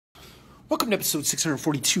Welcome to episode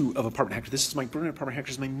 642 of Apartment Hacker. This is Mike Bruner. Apartment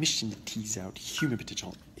Hacker is my mission to tease out human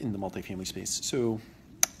potential in the multifamily space. So,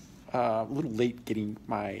 a little late getting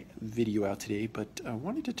my video out today, but I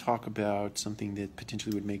wanted to talk about something that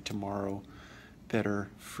potentially would make tomorrow better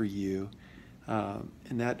for you. And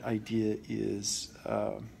that idea is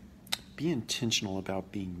be intentional about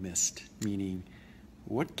being missed, meaning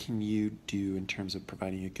what can you do in terms of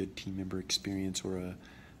providing a good team member experience or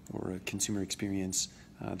a consumer experience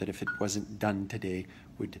that if it wasn't done today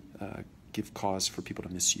would give cause for people to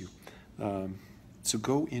miss you. So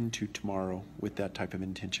go into tomorrow with that type of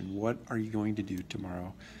intention. What are you going to do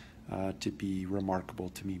tomorrow to be remarkable,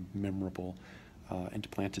 to be memorable, and to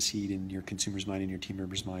plant a seed in your consumer's mind and your team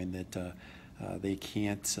member's mind that they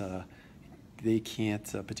can't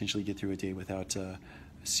potentially get through a day without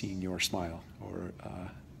seeing your smile or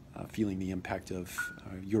feeling the impact of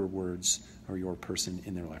your words or your person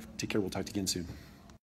in their life. Take care. We'll talk to you again soon.